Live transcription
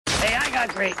got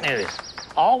great news.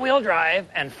 All-wheel drive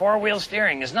and four-wheel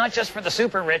steering is not just for the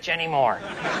super rich anymore.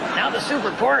 Now the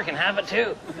super poor can have it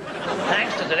too,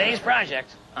 thanks to today's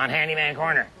project on Handyman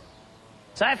Corner.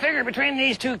 So I figured between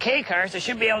these two K cars, they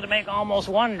should be able to make almost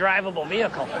one drivable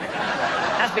vehicle.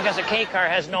 That's because a K car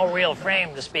has no real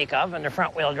frame to speak of, and they're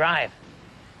front-wheel drive.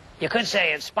 You could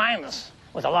say it's spineless,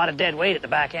 with a lot of dead weight at the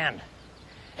back end.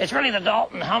 It's really the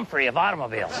Dalton Humphrey of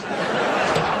automobiles.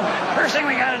 First thing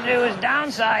we gotta do is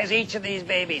downsize each of these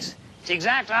babies. It's the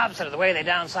exact opposite of the way they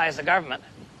downsize the government.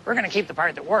 We're gonna keep the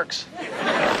part that works.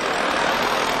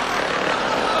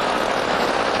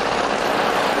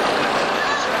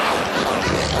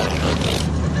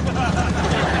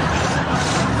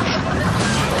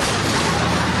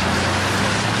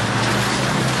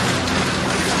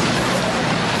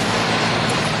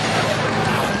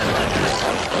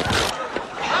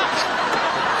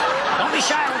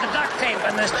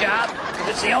 This job,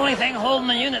 it's the only thing holding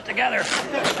the unit together.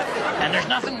 And there's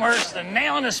nothing worse than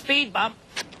nailing a speed bump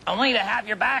only to have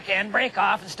your back end break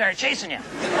off and start chasing you.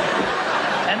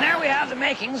 And there we have the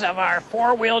makings of our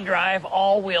four-wheel drive,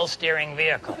 all-wheel steering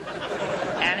vehicle.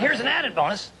 And here's an added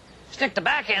bonus. Stick the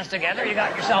back ends together, you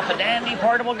got yourself a dandy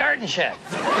portable garden shed.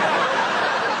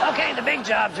 Okay, the big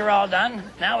jobs are all done.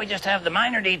 Now we just have the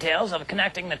minor details of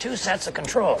connecting the two sets of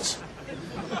controls.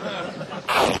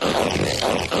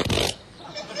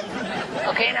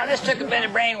 Okay, now this took a bit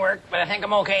of brain work, but I think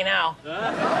I'm okay now.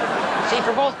 See,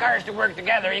 for both cars to work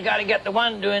together, you got to get the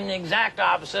one doing the exact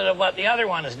opposite of what the other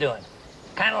one is doing.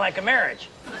 Kind of like a marriage.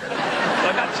 So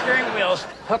I got the steering wheels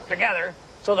hooked together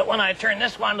so that when I turn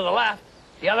this one to the left,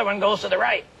 the other one goes to the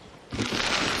right.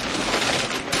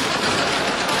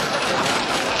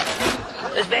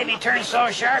 This baby turns so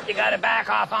sharp, you got to back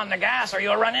off on the gas or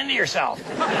you'll run into yourself.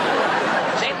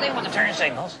 Same thing with the turn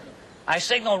signals. I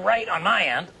signal right on my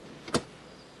end.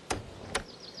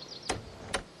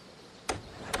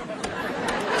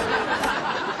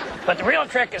 But the real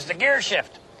trick is the gear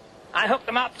shift. I hook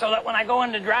them up so that when I go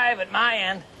into drive at my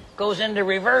end, it goes into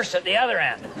reverse at the other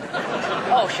end.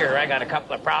 Oh, sure, I got a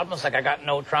couple of problems, like I got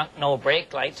no trunk, no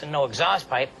brake lights, and no exhaust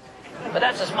pipe. But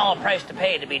that's a small price to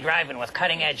pay to be driving with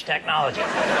cutting-edge technology.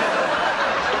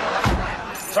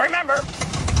 So remember,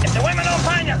 if the women don't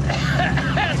find you...